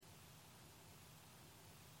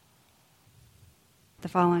The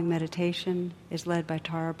following meditation is led by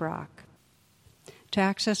Tara Brach. To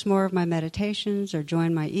access more of my meditations or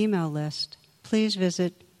join my email list, please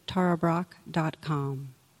visit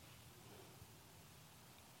tarabrach.com.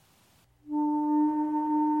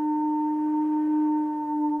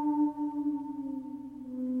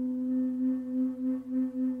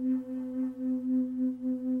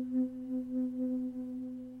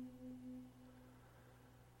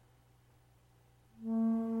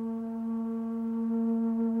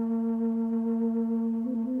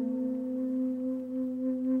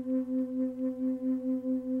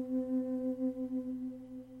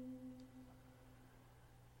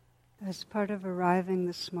 As part of arriving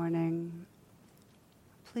this morning,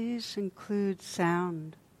 please include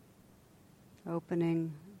sound,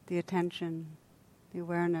 opening the attention, the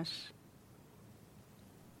awareness.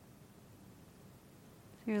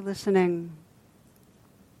 So you're listening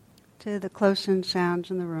to the close-in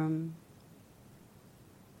sounds in the room.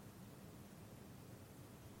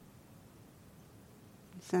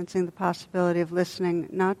 Sensing the possibility of listening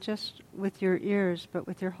not just with your ears, but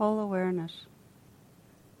with your whole awareness.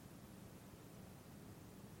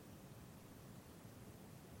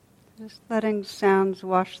 Just letting sounds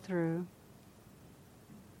wash through.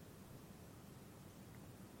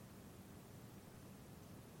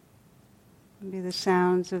 Maybe the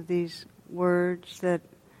sounds of these words that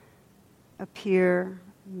appear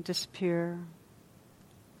and disappear.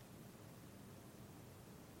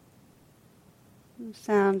 The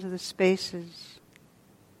sounds of the spaces,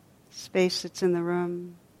 space that's in the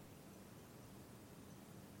room.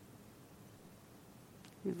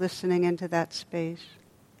 You're listening into that space.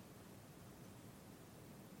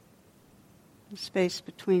 The space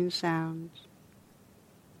between sounds.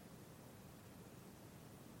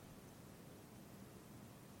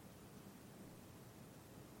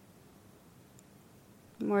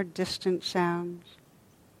 More distant sounds.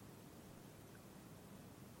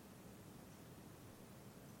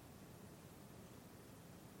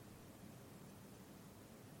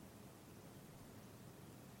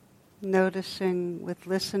 Noticing with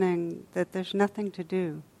listening that there's nothing to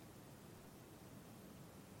do.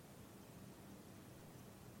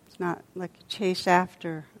 Not like you chase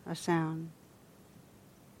after a sound.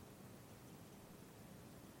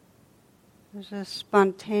 There's a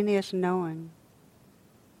spontaneous knowing.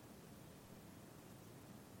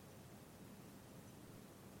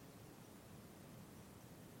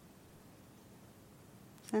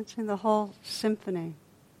 Sensing the whole symphony,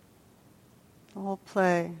 the whole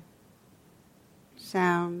play,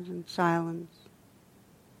 sounds and silence.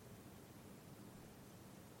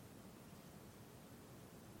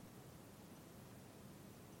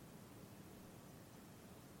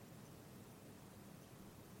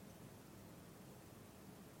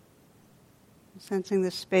 Sensing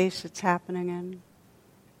the space it's happening in.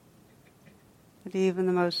 That even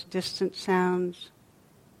the most distant sounds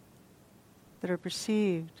that are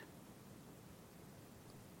perceived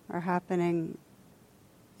are happening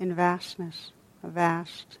in vastness, a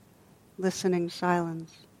vast listening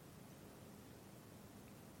silence.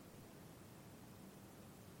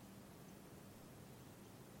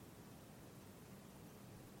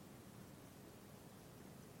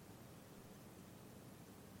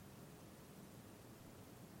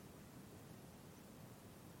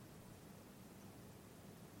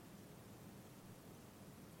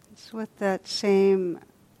 It's with that same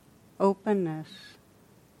openness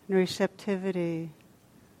and receptivity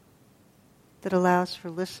that allows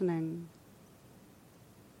for listening,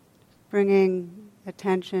 bringing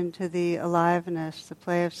attention to the aliveness, the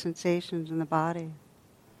play of sensations in the body.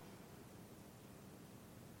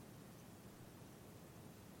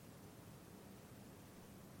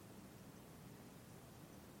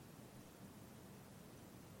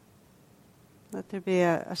 Let there be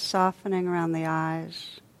a softening around the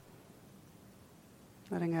eyes.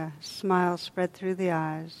 Letting a smile spread through the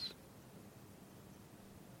eyes.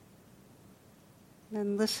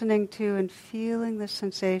 And listening to and feeling the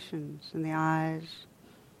sensations in the eyes,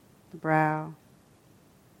 the brow.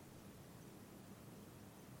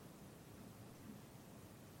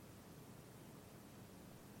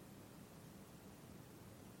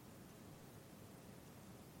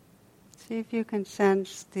 See if you can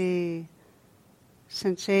sense the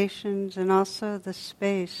sensations and also the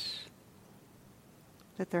space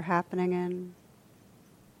that they're happening in.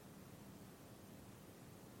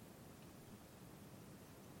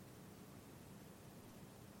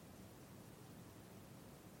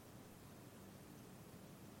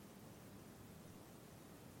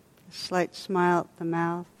 A slight smile at the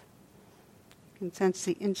mouth. You can sense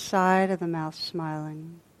the inside of the mouth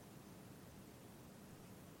smiling.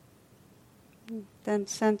 Then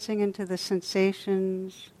sensing into the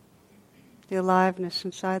sensations, the aliveness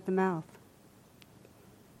inside the mouth.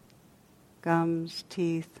 Gums,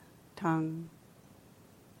 teeth, tongue.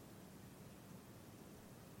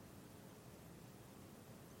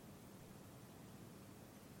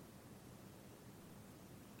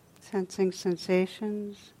 Sensing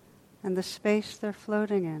sensations and the space they're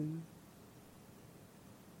floating in.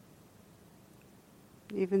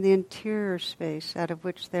 Even the interior space out of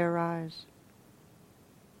which they arise.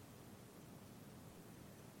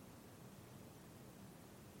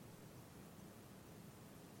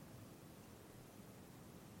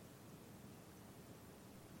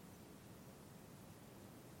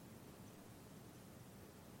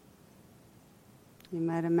 You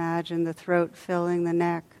might imagine the throat filling the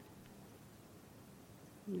neck,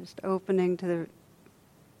 just opening to the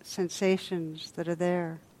sensations that are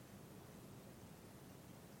there.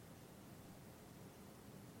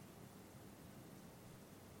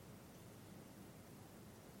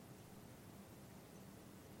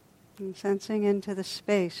 And sensing into the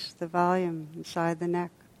space, the volume inside the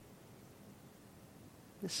neck,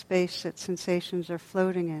 the space that sensations are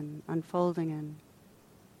floating in, unfolding in.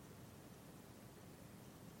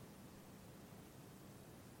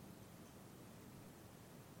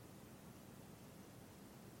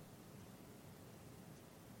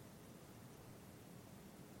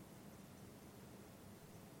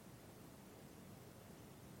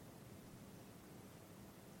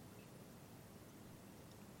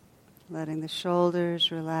 Letting the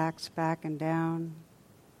shoulders relax back and down.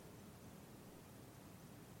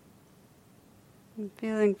 And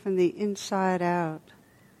feeling from the inside out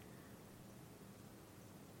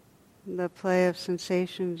the play of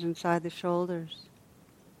sensations inside the shoulders.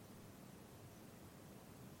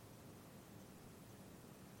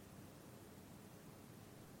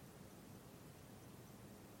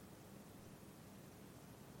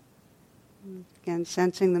 Again,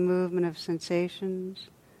 sensing the movement of sensations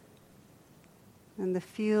and the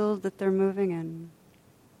field that they're moving in,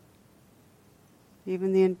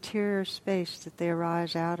 even the interior space that they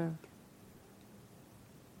arise out of.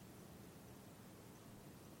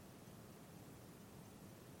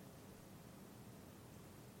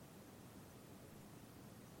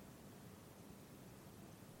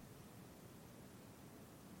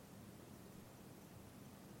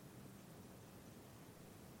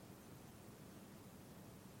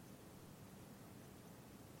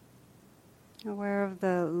 Aware of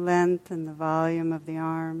the length and the volume of the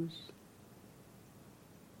arms.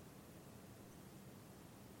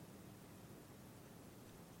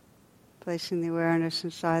 Placing the awareness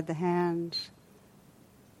inside the hands.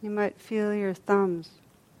 You might feel your thumbs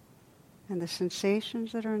and the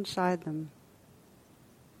sensations that are inside them.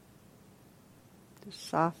 Just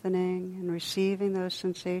softening and receiving those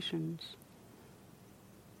sensations.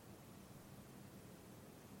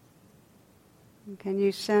 And can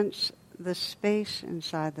you sense the space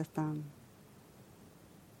inside the thumb?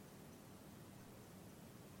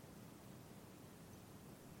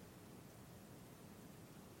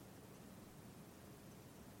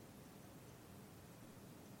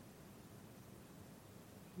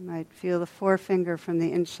 You might feel the forefinger from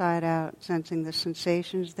the inside out, sensing the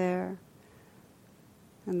sensations there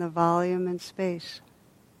and the volume and space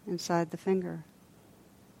inside the finger.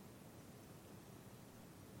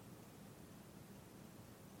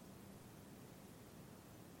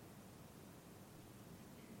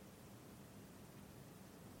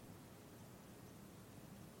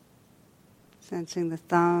 Sensing the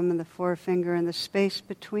thumb and the forefinger and the space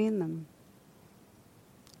between them.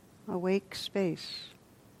 Awake space.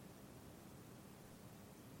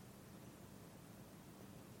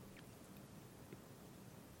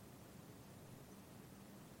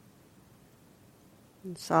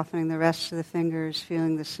 And softening the rest of the fingers,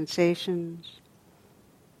 feeling the sensations.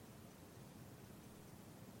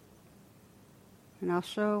 And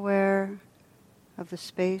also aware of the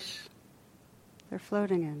space they're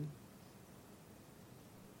floating in.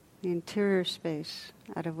 The interior space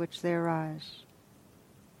out of which they arise.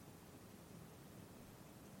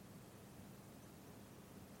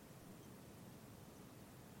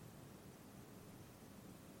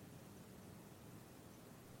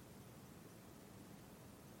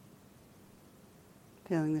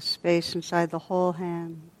 Feeling the space inside the whole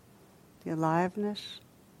hand, the aliveness,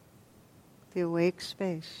 the awake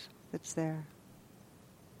space that's there.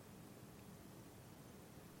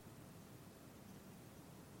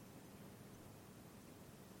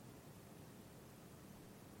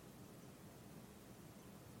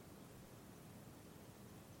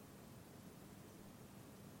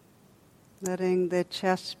 Letting the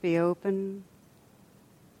chest be open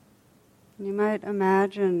You might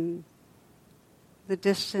imagine the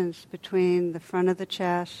distance between the front of the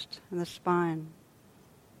chest and the spine.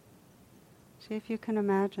 See if you can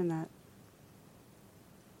imagine that.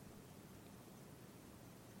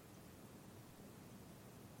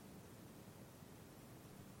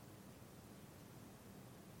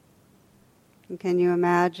 And can you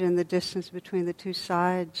imagine the distance between the two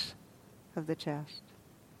sides of the chest?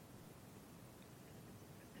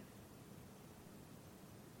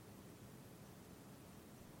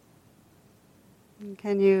 And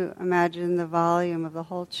can you imagine the volume of the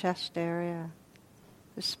whole chest area,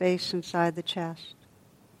 the space inside the chest?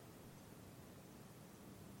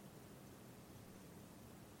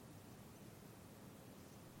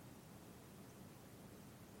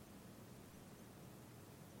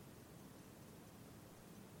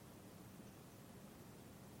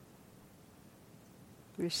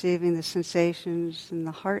 Receiving the sensations in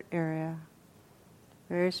the heart area,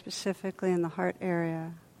 very specifically in the heart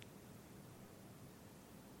area.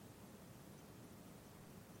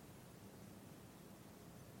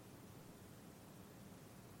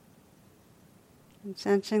 And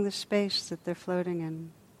sensing the space that they're floating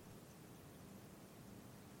in,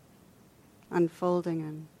 unfolding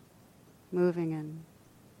in, moving in.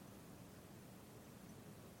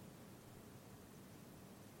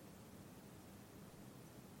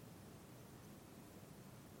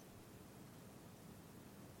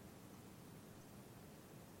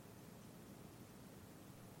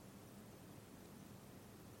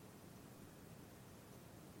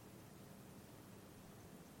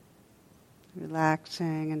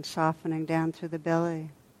 Relaxing and softening down through the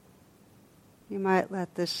belly. You might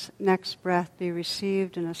let this next breath be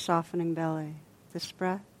received in a softening belly. This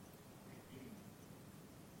breath.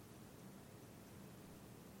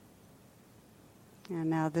 And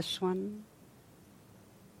now this one.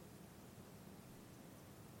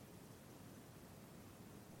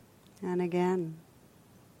 And again.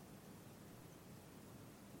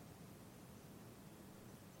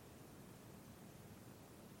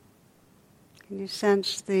 Can you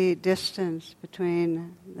sense the distance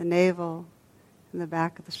between the navel and the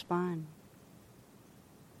back of the spine?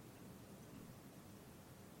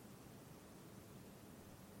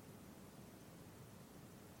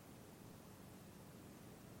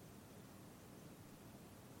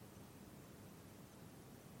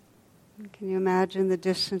 And can you imagine the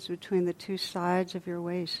distance between the two sides of your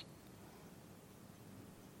waist?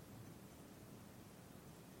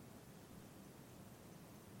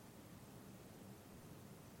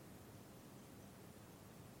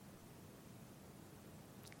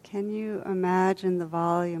 Can you imagine the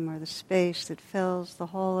volume or the space that fills the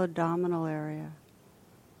whole abdominal area?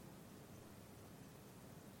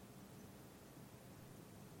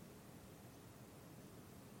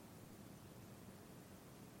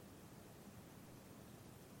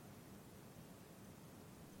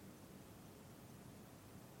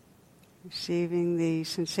 Receiving the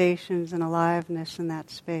sensations and aliveness in that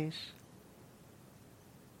space.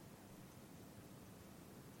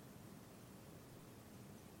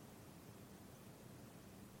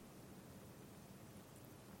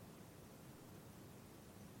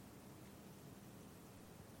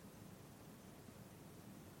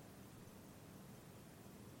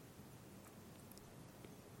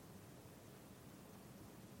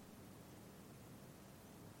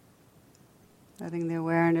 Letting the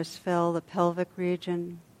awareness fill the pelvic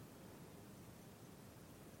region.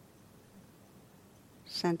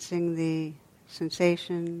 Sensing the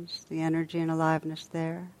sensations, the energy and aliveness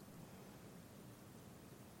there.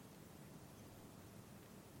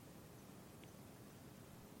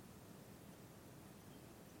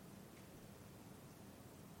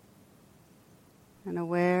 And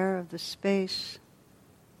aware of the space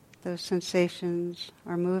those sensations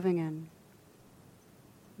are moving in.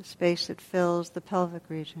 The space that fills the pelvic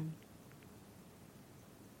region.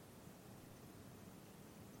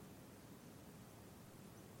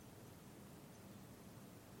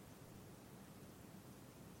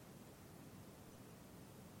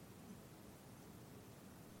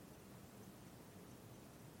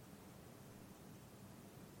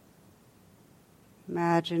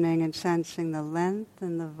 Imagining and sensing the length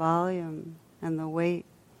and the volume and the weight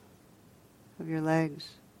of your legs.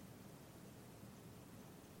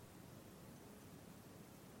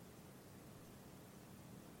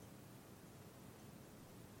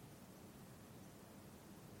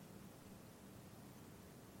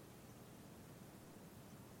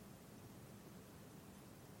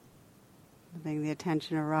 Letting the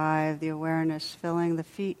attention arrive, the awareness filling the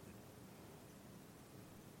feet.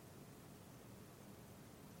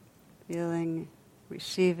 Feeling,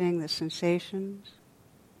 receiving the sensations.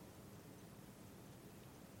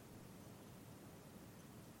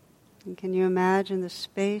 And can you imagine the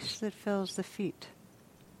space that fills the feet?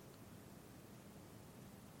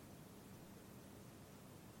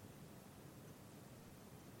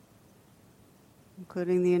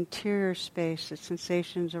 Including the interior space that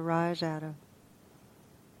sensations arise out of.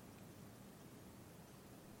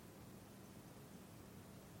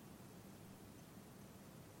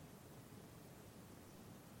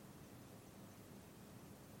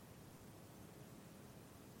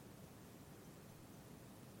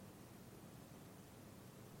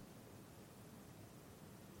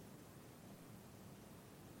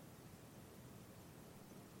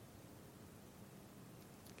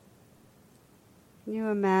 Can you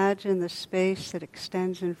imagine the space that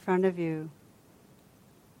extends in front of you,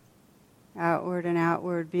 outward and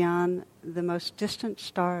outward, beyond the most distant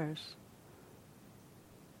stars?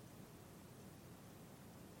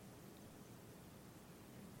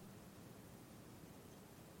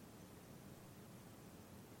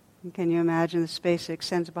 And can you imagine the space that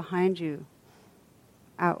extends behind you,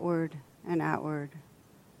 outward and outward,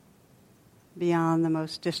 beyond the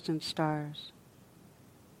most distant stars?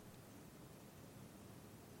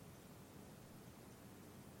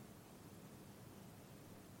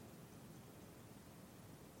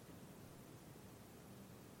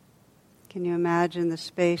 Can you imagine the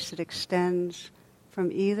space that extends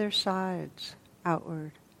from either sides,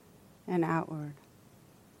 outward and outward,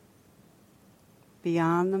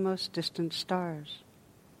 beyond the most distant stars?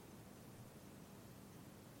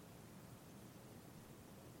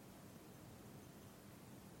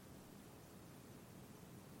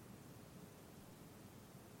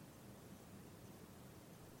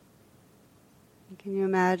 And can you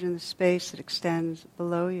imagine the space that extends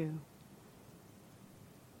below you?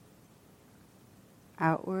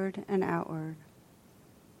 Outward and outward,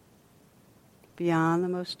 beyond the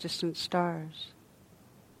most distant stars.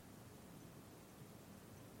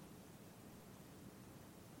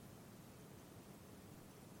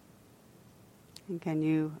 And can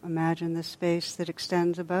you imagine the space that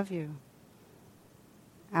extends above you?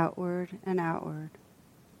 Outward and outward,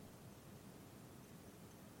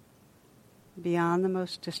 beyond the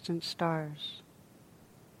most distant stars.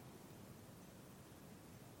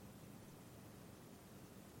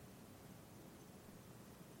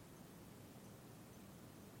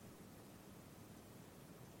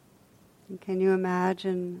 And can you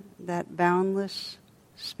imagine that boundless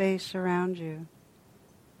space around you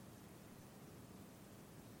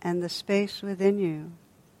and the space within you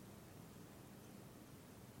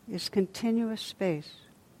is continuous space?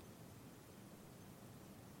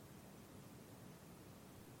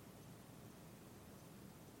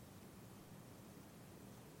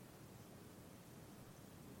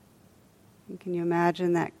 And can you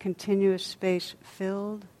imagine that continuous space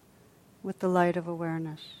filled with the light of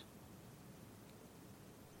awareness?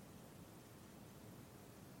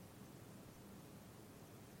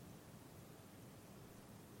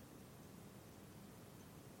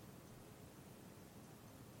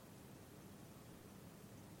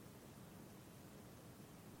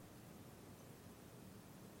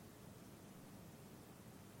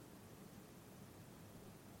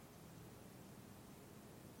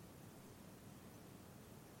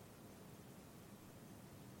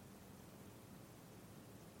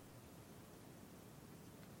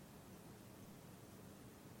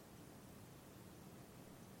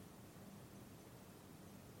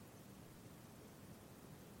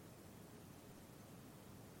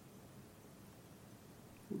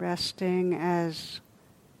 Resting as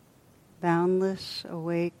boundless,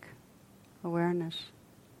 awake awareness.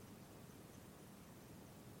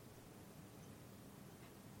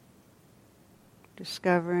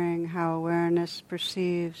 Discovering how awareness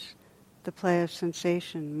perceives the play of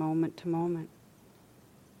sensation moment to moment.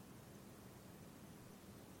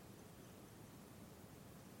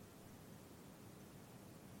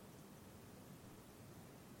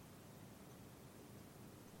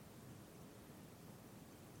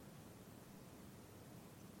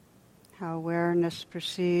 How awareness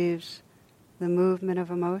perceives the movement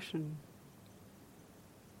of emotion.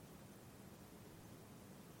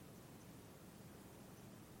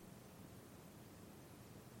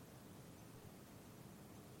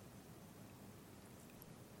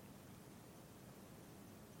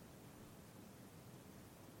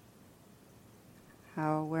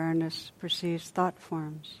 How awareness perceives thought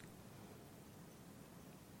forms.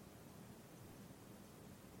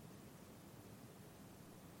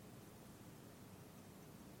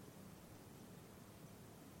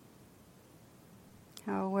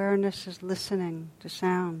 How awareness is listening to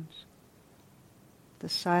sounds, the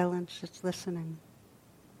silence it's listening.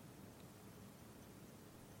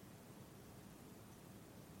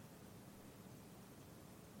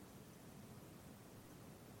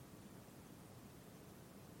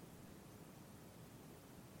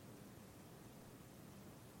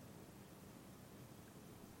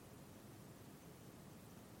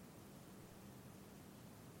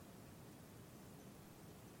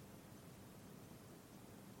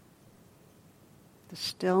 the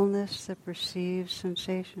stillness that perceives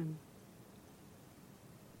sensation.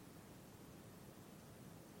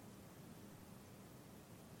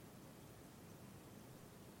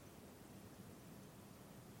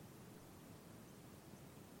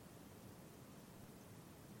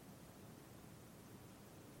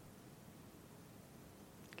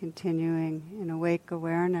 Continuing in awake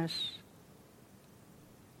awareness,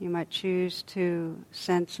 you might choose to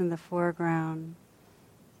sense in the foreground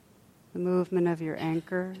the movement of your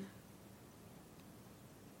anchor,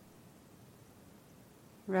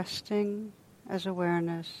 resting as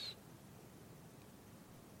awareness,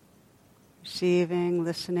 receiving,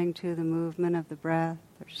 listening to the movement of the breath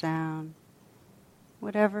or sound,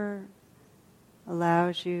 whatever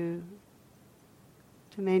allows you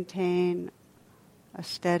to maintain a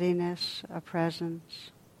steadiness, a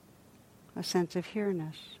presence, a sense of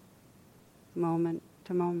here-ness, moment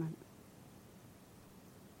to moment.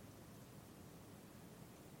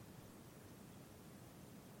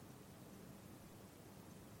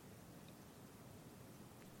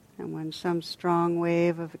 And when some strong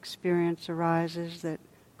wave of experience arises that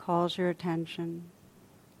calls your attention,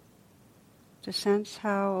 to sense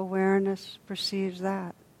how awareness perceives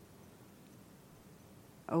that.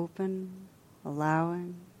 Open,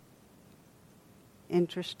 allowing,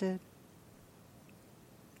 interested,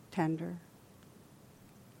 tender,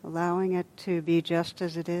 allowing it to be just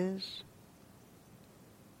as it is,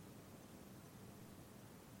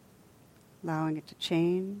 allowing it to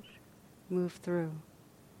change, move through.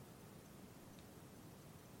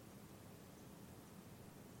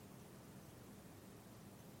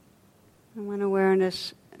 And when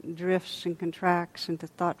awareness drifts and contracts into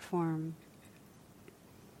thought form,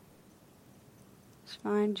 just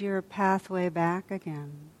find your pathway back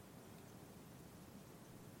again.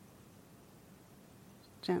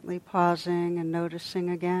 Gently pausing and noticing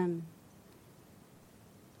again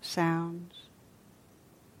sounds,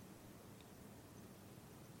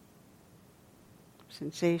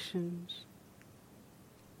 sensations,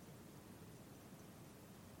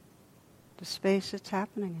 the space it's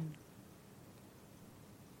happening in.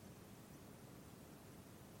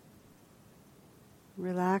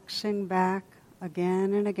 Relaxing back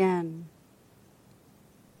again and again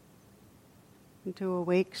into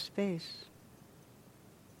awake space.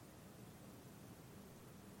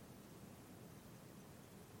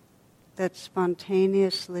 That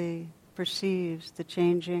spontaneously perceives the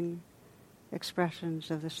changing expressions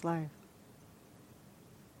of this life.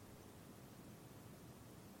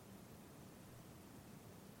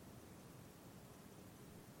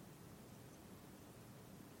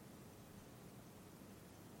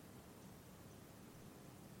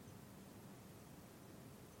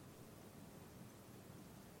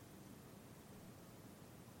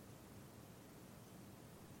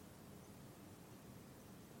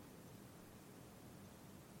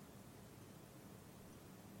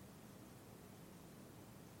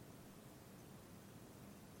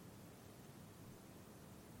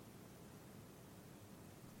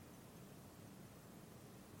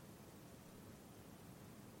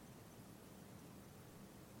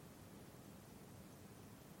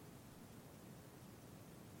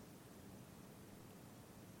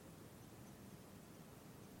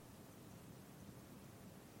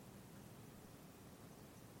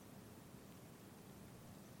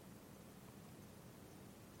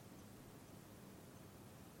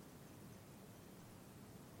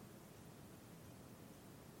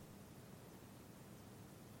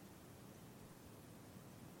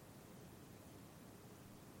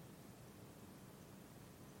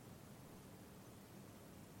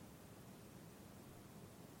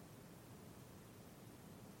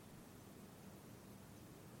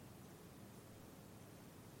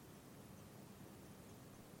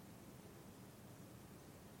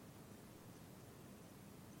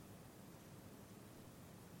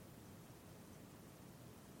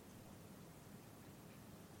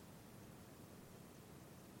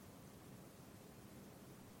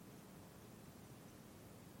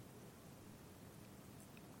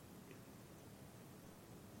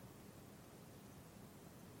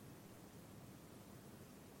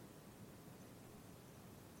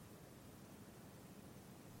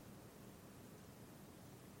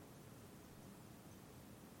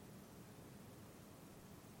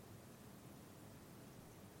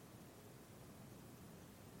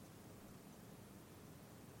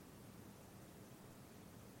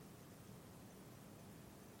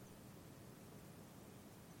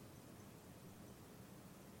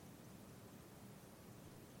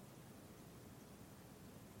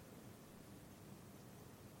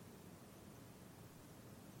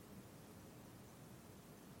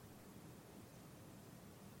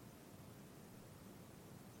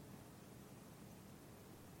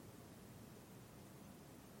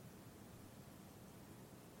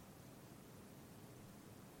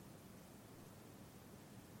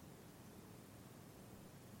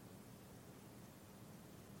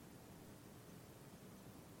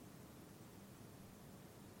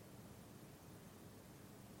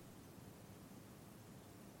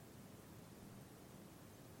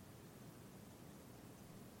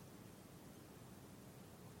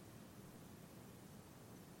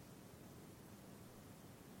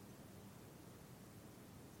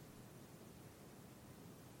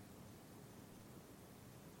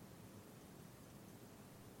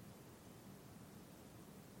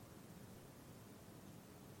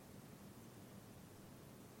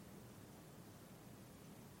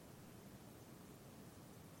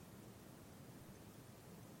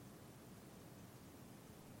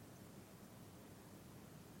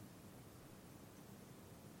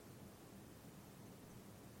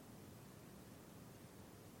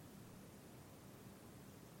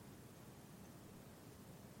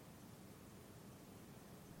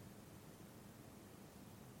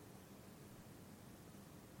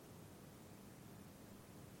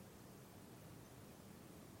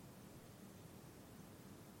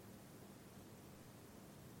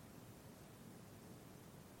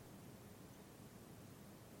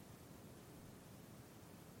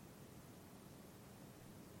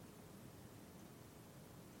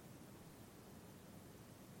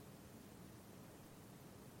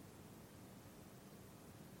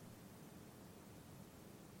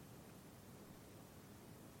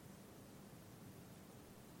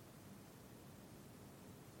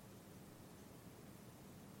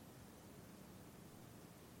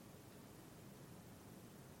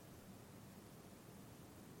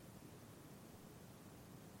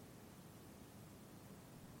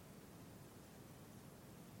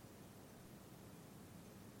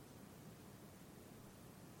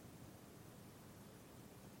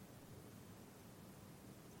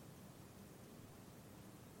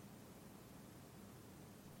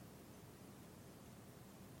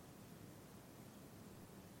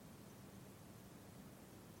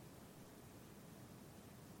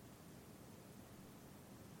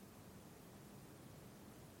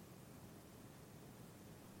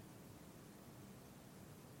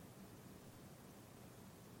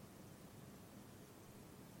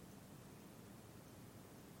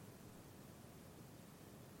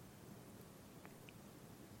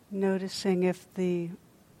 Noticing if the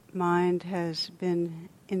mind has been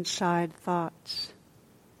inside thoughts.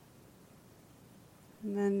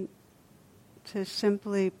 And then to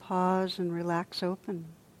simply pause and relax open.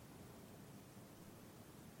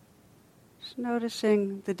 Just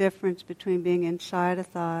noticing the difference between being inside a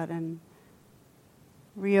thought and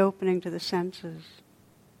reopening to the senses.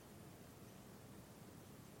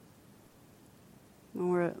 When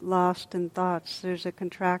we're lost in thoughts, there's a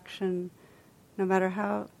contraction. No matter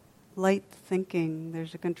how light thinking,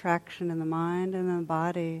 there's a contraction in the mind and in the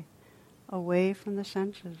body away from the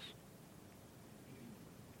senses.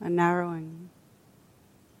 A narrowing.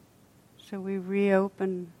 So we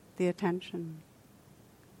reopen the attention.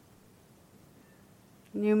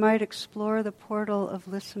 And you might explore the portal of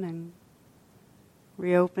listening,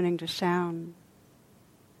 reopening to sound,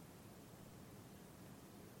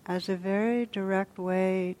 as a very direct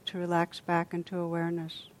way to relax back into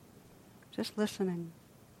awareness. Just listening.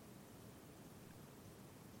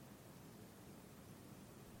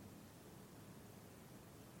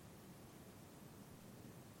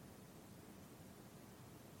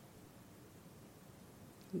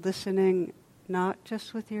 Listening not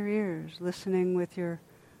just with your ears, listening with your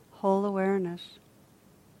whole awareness.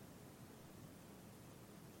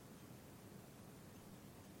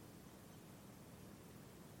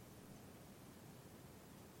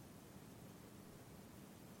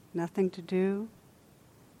 Nothing to do.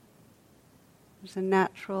 There's a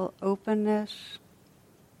natural openness,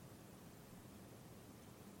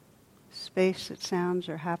 space that sounds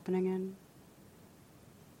are happening in.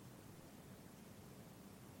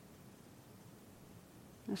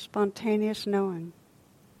 A spontaneous knowing.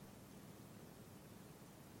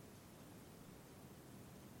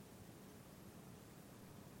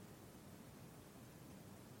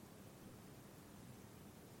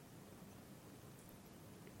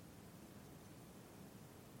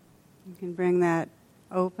 You can bring that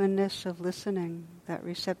openness of listening, that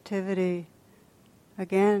receptivity,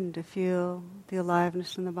 again to feel the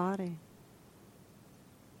aliveness in the body.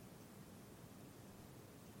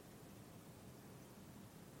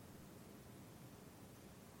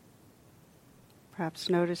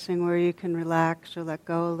 Perhaps noticing where you can relax or let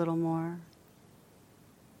go a little more.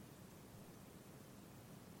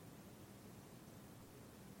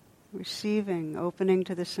 Receiving, opening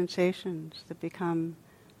to the sensations that become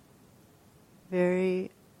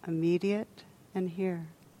very immediate and here.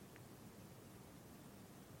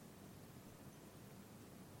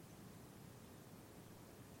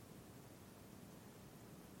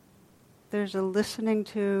 There's a listening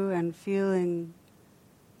to and feeling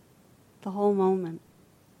the whole moment.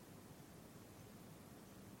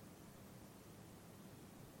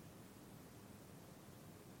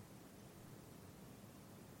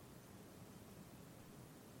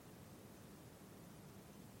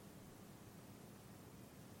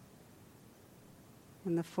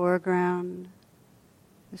 In the foreground,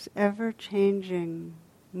 this ever-changing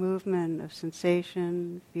movement of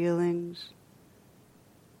sensation, feelings,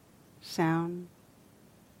 sound.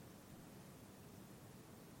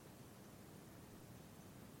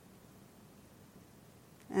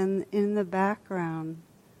 And in the background,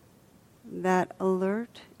 that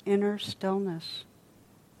alert inner stillness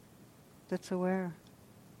that's aware.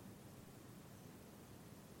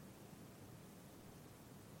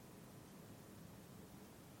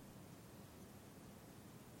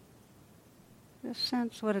 Just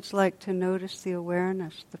sense what it's like to notice the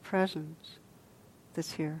awareness, the presence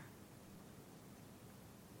that's here.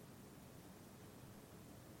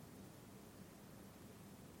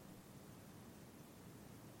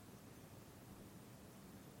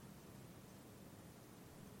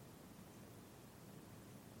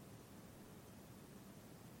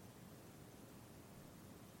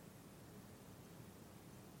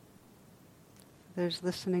 There's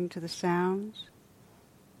listening to the sounds.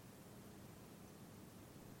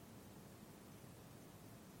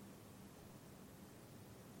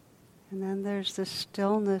 And then there's the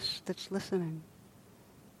stillness that's listening.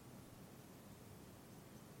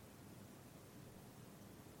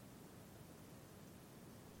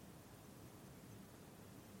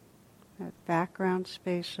 That background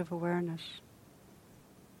space of awareness.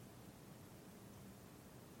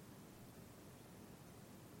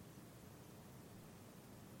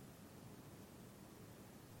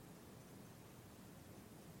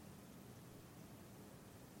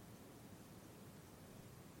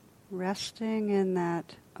 Resting in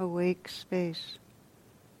that awake space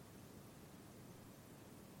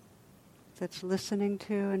that's listening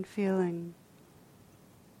to and feeling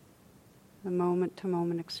the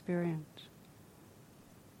moment-to-moment experience.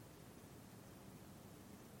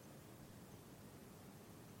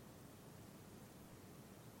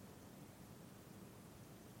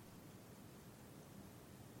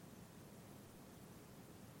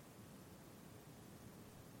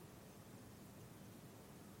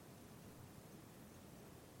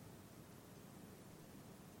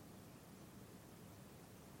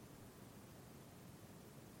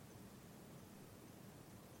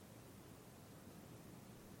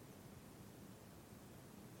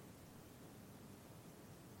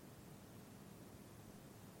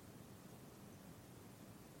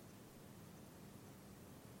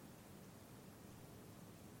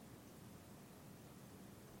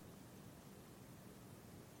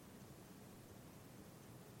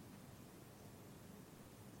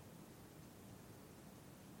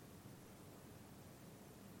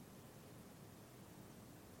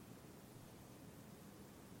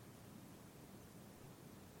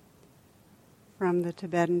 from the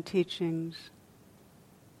Tibetan teachings.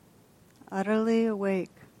 Utterly awake,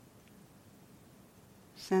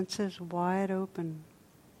 senses wide open.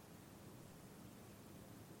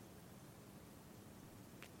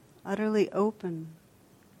 Utterly open,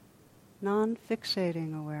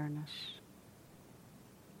 non-fixating awareness.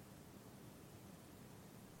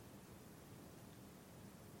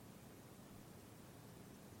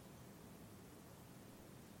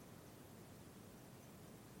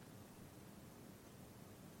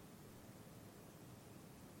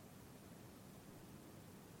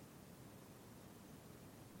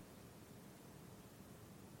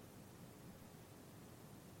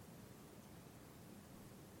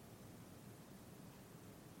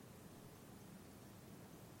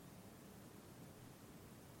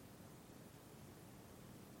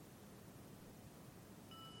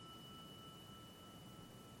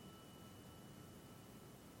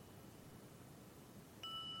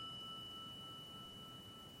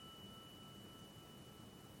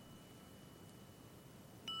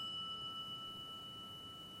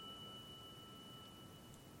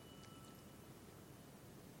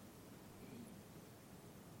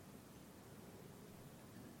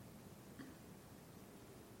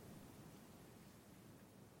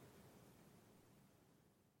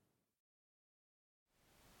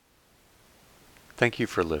 Thank you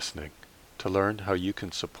for listening. To learn how you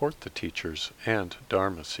can support the teachers and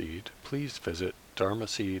Dharma Seed, please visit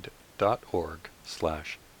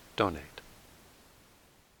dharmaseed.org/donate.